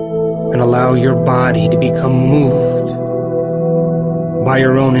and allow your body to become moved by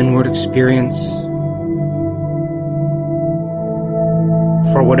your own inward experience.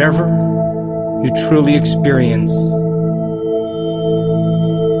 For whatever you truly experience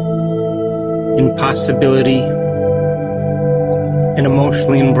in possibility and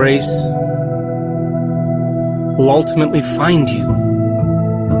emotionally embrace will ultimately find you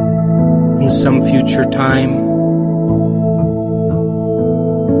in some future time.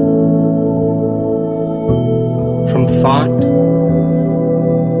 From thought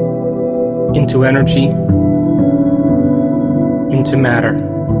into energy, into matter.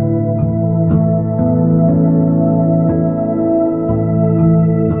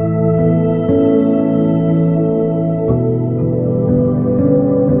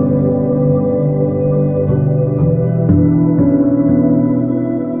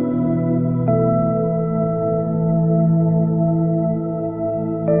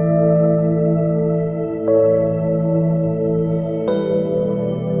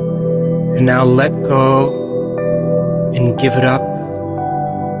 And now let go and give it up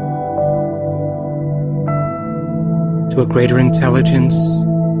to a greater intelligence,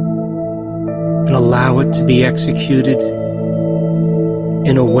 and allow it to be executed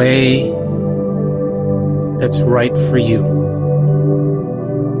in a way that's right for you.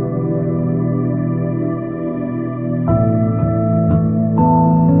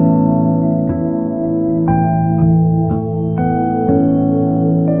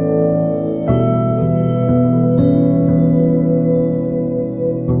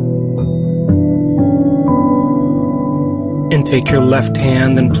 And take your left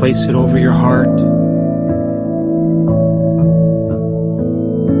hand and place it over your heart.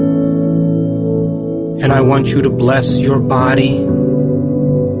 And I want you to bless your body,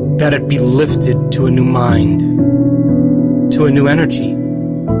 that it be lifted to a new mind, to a new energy.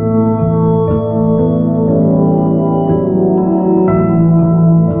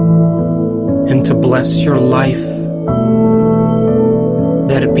 And to bless your life,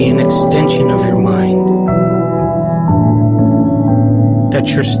 that it be an extension of your mind, that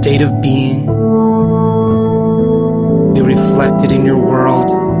your state of being be reflected in your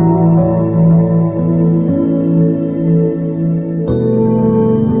world,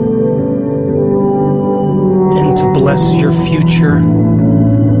 and to bless your future,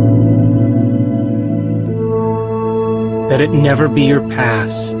 that it never be your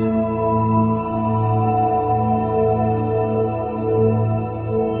past,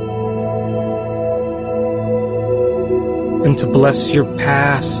 and to bless your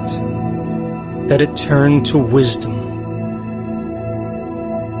past, that it turn to wisdom,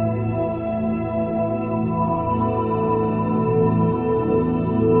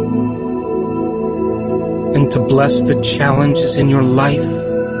 and to bless the challenges in your life,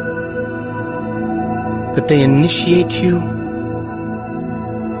 that they initiate you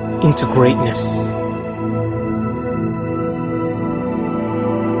into greatness.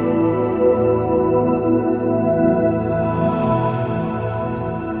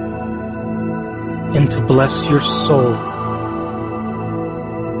 And to bless your soul,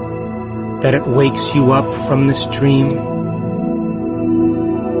 that it wakes you up from this dream,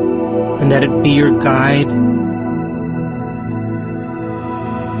 and that it be your guide,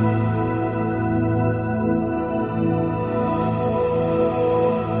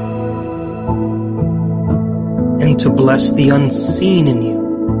 and to bless the unseen in you,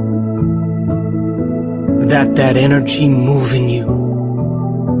 that energy move in you,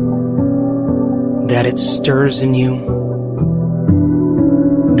 that it stirs in you,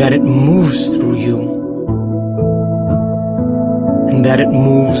 that it moves through you, and that it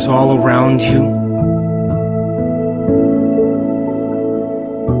moves all around you,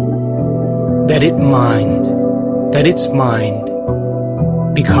 that its mind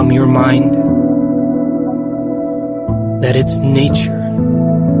become your mind, that its nature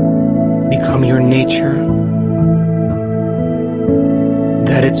become your nature,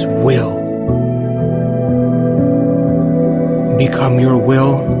 that its will become your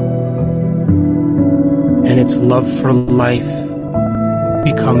will, and its love for life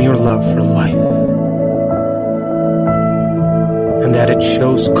become your love for life, and that it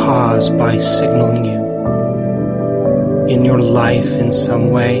shows cause by signaling you in your life in some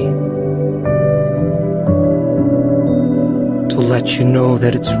way to let you know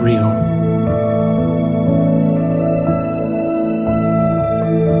that it's real.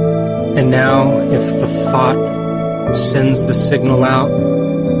 And now, if the thought sends the signal out,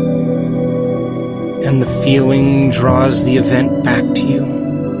 and the feeling draws the event back to you,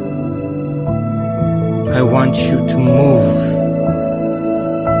 I want you to move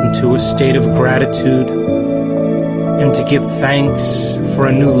into a state of gratitude and to give thanks for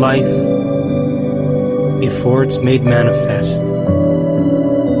a new life before it's made manifest.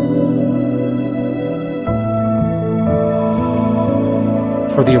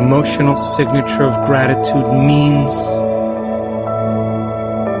 For the emotional signature of gratitude means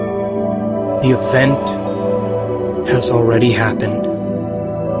the event has already happened.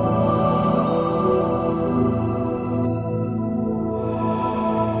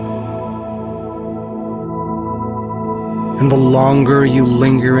 And the longer you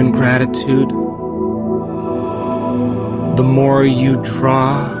linger in gratitude, the more you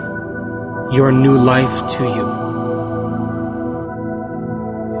draw your new life to you.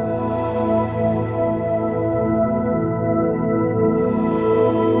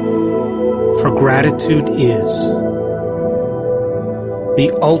 For gratitude is the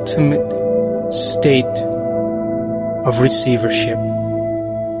ultimate state of receivership.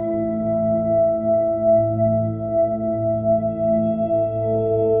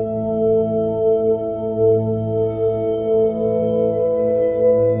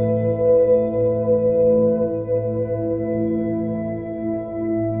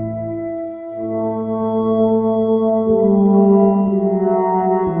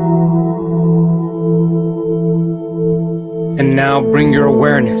 And now bring your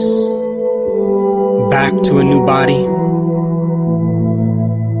awareness back to a new body,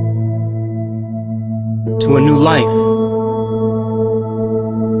 to a new life.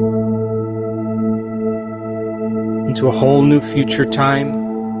 Into a whole new future time.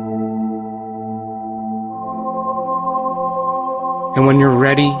 And when you're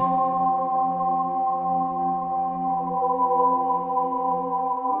ready,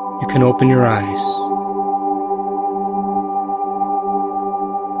 you can open your eyes.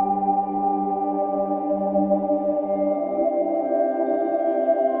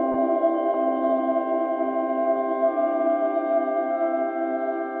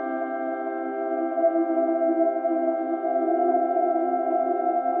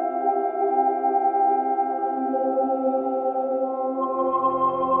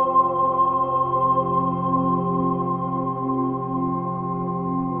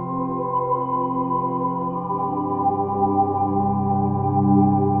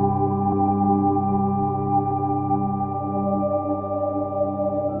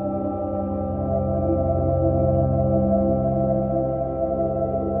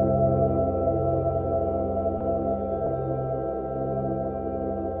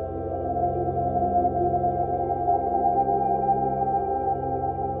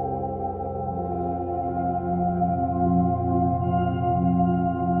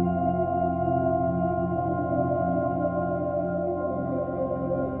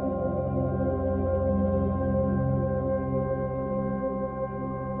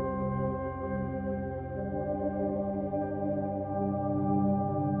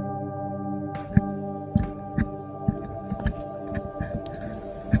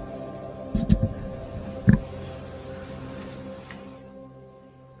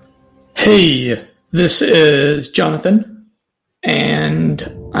 Hey, this is Jonathan, and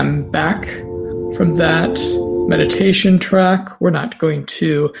I'm back from that meditation track. We're not going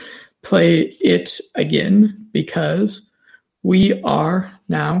to play it again because we are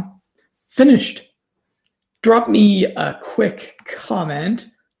now finished. Drop me a quick comment.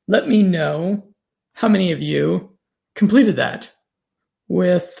 Let me know how many of you completed that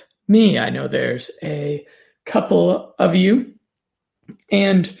with me. I know there's a couple of you,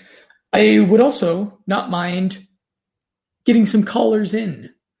 and I would also not mind getting some callers in.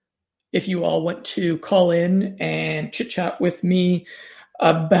 If you all want to call in and chit chat with me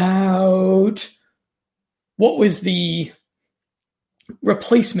about what was the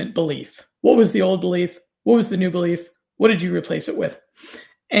replacement belief, what was the old belief, what was the new belief, what did you replace it with?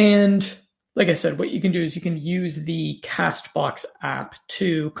 And like I said, what you can do is you can use the Castbox app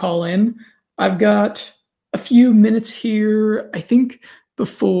to call in. I've got a few minutes here, I think,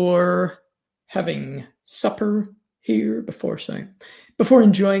 before having supper here, before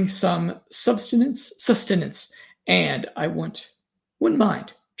enjoying some sustenance, and I wouldn't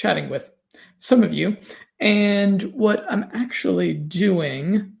mind chatting with some of you. And what I'm actually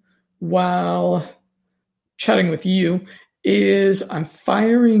doing while chatting with you is I'm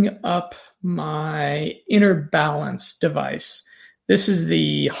firing up my Inner Balance device. This is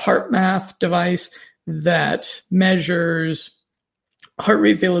the HeartMath device that measures heart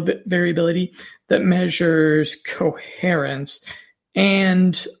rate variability, that measures coherence.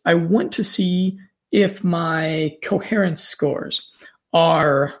 And I want to see if my coherence scores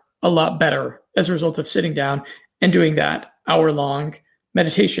are a lot better as a result of sitting down and doing that hour-long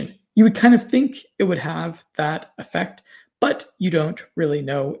meditation. You would kind of think it would have that effect, but you don't really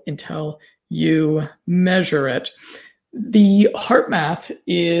know until you measure it. The HeartMath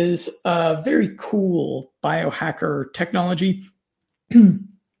is a very cool biohacker technology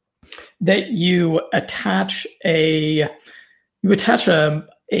that you attach a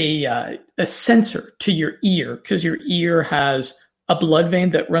sensor to your ear, because your ear has a blood vein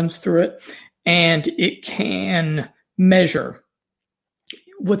that runs through it, and it can measure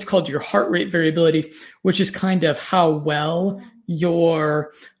what's called your heart rate variability, which is kind of how well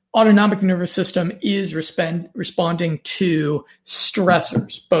your autonomic nervous system is responding to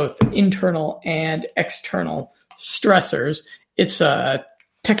stressors, both internal and external stressors. It's a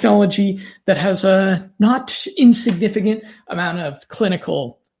technology that has a not insignificant amount of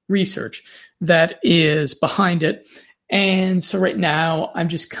clinical research that is behind it. And so right now I'm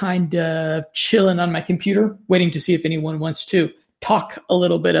just kind of chilling on my computer, waiting to see if anyone wants to talk a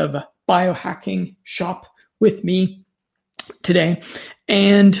little bit of biohacking shop with me today.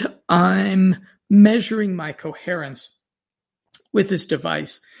 And I'm measuring my coherence with this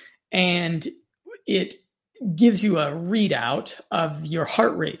device, and it gives you a readout of your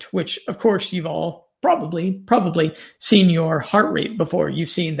heart rate, which of course you've all probably seen your heart rate before. You've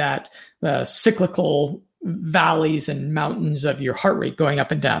seen that cyclical valleys and mountains of your heart rate going up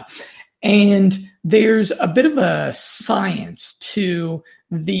and down. And there's a bit of a science to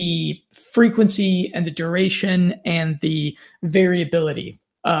the frequency and the duration and the variability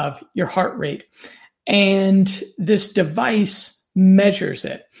of your heart rate. And this device measures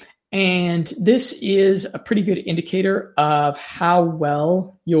it. And this is a pretty good indicator of how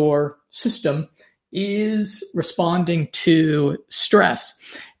well your system is responding to stress.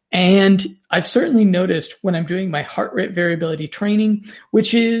 And I've certainly noticed when I'm doing my heart rate variability training,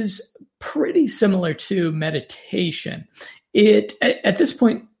 which is pretty similar to meditation. At this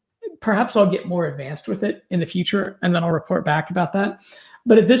point, perhaps I'll get more advanced with it in the future, and then I'll report back about that.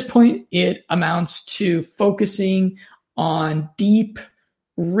 But at this point, it amounts to focusing on deep,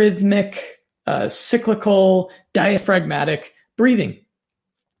 rhythmic, cyclical, diaphragmatic breathing.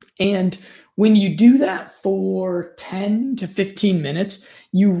 And when you do that for 10 to 15 minutes,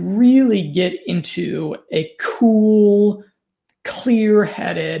 you really get into a cool,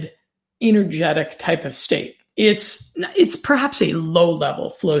 clear-headed, energetic type of state. It's perhaps a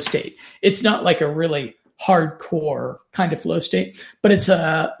low-level flow state. It's not like a really hardcore kind of flow state, but it's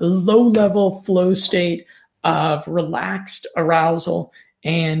a low-level flow state of relaxed arousal,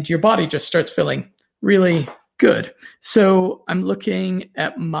 and your body just starts feeling really good. So I'm looking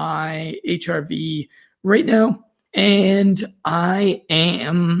at my HRV right now, and I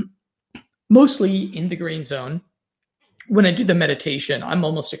am mostly in the green zone. When I do the meditation, I'm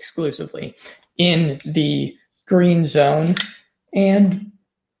almost exclusively in the green zone. And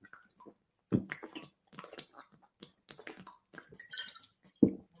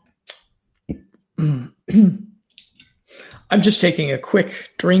I'm just taking a quick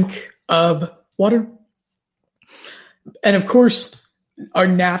drink of water. And of course, our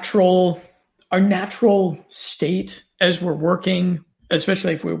natural state as we're working,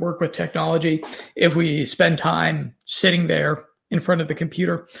 especially if we work with technology, if we spend time sitting there in front of the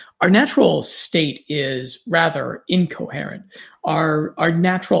computer, our natural state is rather incoherent. Our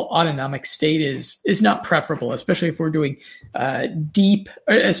natural autonomic state is not preferable, especially if we're doing deep,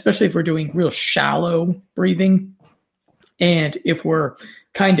 especially if we're doing real shallow breathing, and if we're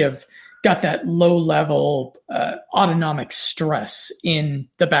kind of got that low level autonomic stress in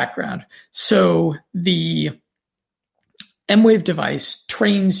the background. So the M-Wave device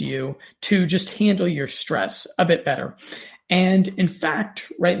trains you to just handle your stress a bit better. And in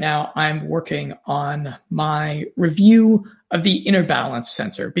fact, right now I'm working on my review of the Inner Balance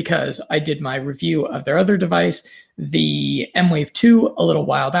sensor because I did my review of their other device, the M-Wave 2, a little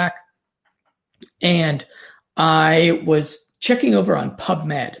while back. And I was checking over on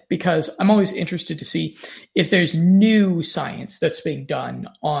PubMed because I'm always interested to see if there's new science that's being done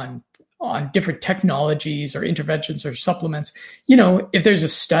on different technologies or interventions or supplements. You know, if there's a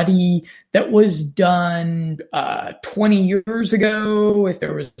study that was done 20 years ago, if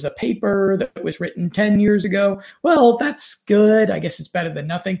there was a paper that was written 10 years ago, well, that's good. I guess it's better than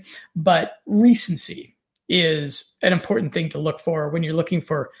nothing. But recency is an important thing to look for when you're looking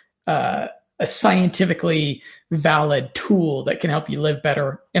for a scientifically valid tool that can help you live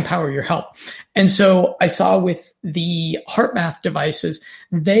better, empower your health. And so I saw with the HeartMath devices,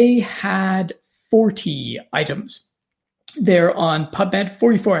 they had 40 items there on PubMed,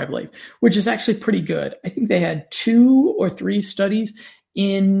 44, I believe, which is actually pretty good. I think they had 2 or 3 studies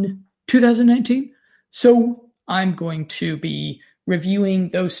in 2019. So I'm going to be reviewing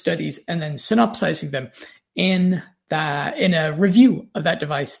those studies and then synopsizing them in a review of that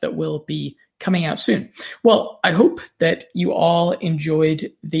device that will be coming out soon. Well, I hope that you all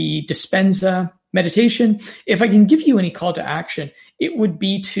enjoyed the Dispenza meditation. If I can give you any call to action, it would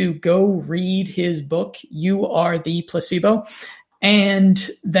be to go read his book, You Are the Placebo. And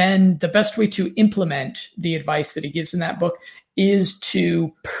then the best way to implement the advice that he gives in that book is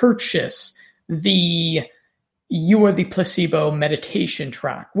to purchase the You Are the Placebo meditation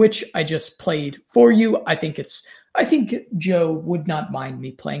track, which I just played for you. I think Joe would not mind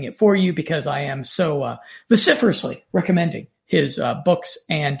me playing it for you because I am so vociferously recommending his books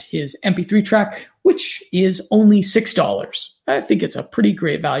and his MP3 track, which is only $6. I think it's a pretty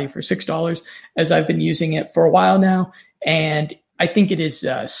great value for $6 as I've been using it for a while now. And I think it is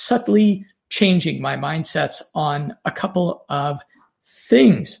subtly changing my mindsets on a couple of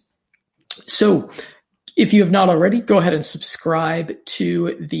things. So if you have not already, go ahead and subscribe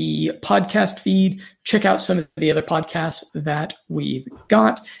to the podcast feed. Check out some of the other podcasts that we've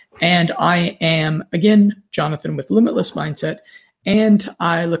got. And I am, again, Jonathan with Limitless Mindset, and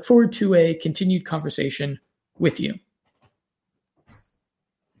I look forward to a continued conversation with you.